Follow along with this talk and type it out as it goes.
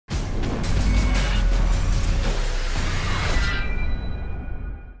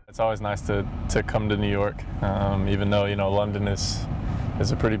always nice to come to New York, even though London is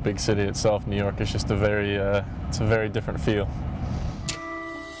a pretty big city itself. New York is just a very different feel.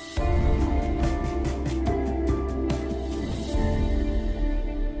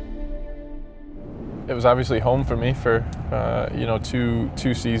 It was obviously home for me for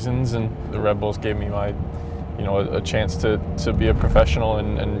two seasons, and the Red Bulls gave me a chance to be a professional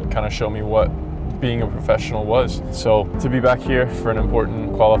and kind of show me what being a professional was. So to be back here for an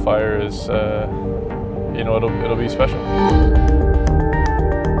important qualifier is it'll be special.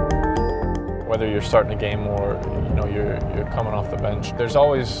 Whether you're starting a game or you're coming off the bench, there's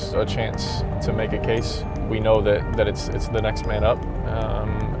always a chance to make a case. We know that it's the next man up,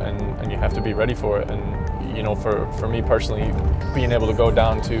 and you have to be ready for it. And for me personally, being able to go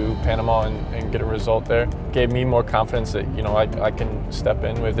down to Panama and get a result there gave me more confidence that I can step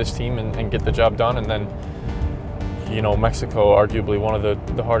in with this team and get the job done. And then Mexico, arguably one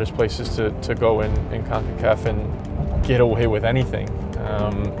of the hardest places to go in CONCACAF and get away with anything.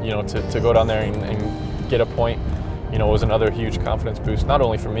 To go down there and get a point, was another huge confidence boost, not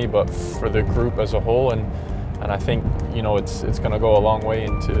only for me but for the group as a whole. And I think it's going to go a long way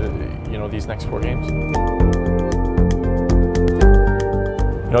into these next 4 games.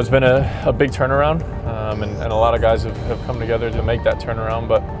 It's been a big turnaround, and a lot of guys have come together to make that turnaround.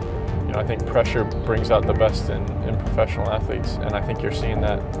 But I think pressure brings out the best in professional athletes, and I think you're seeing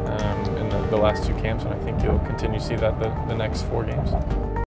that in the last 2 camps, and I think you'll continue to see that the next 4 games.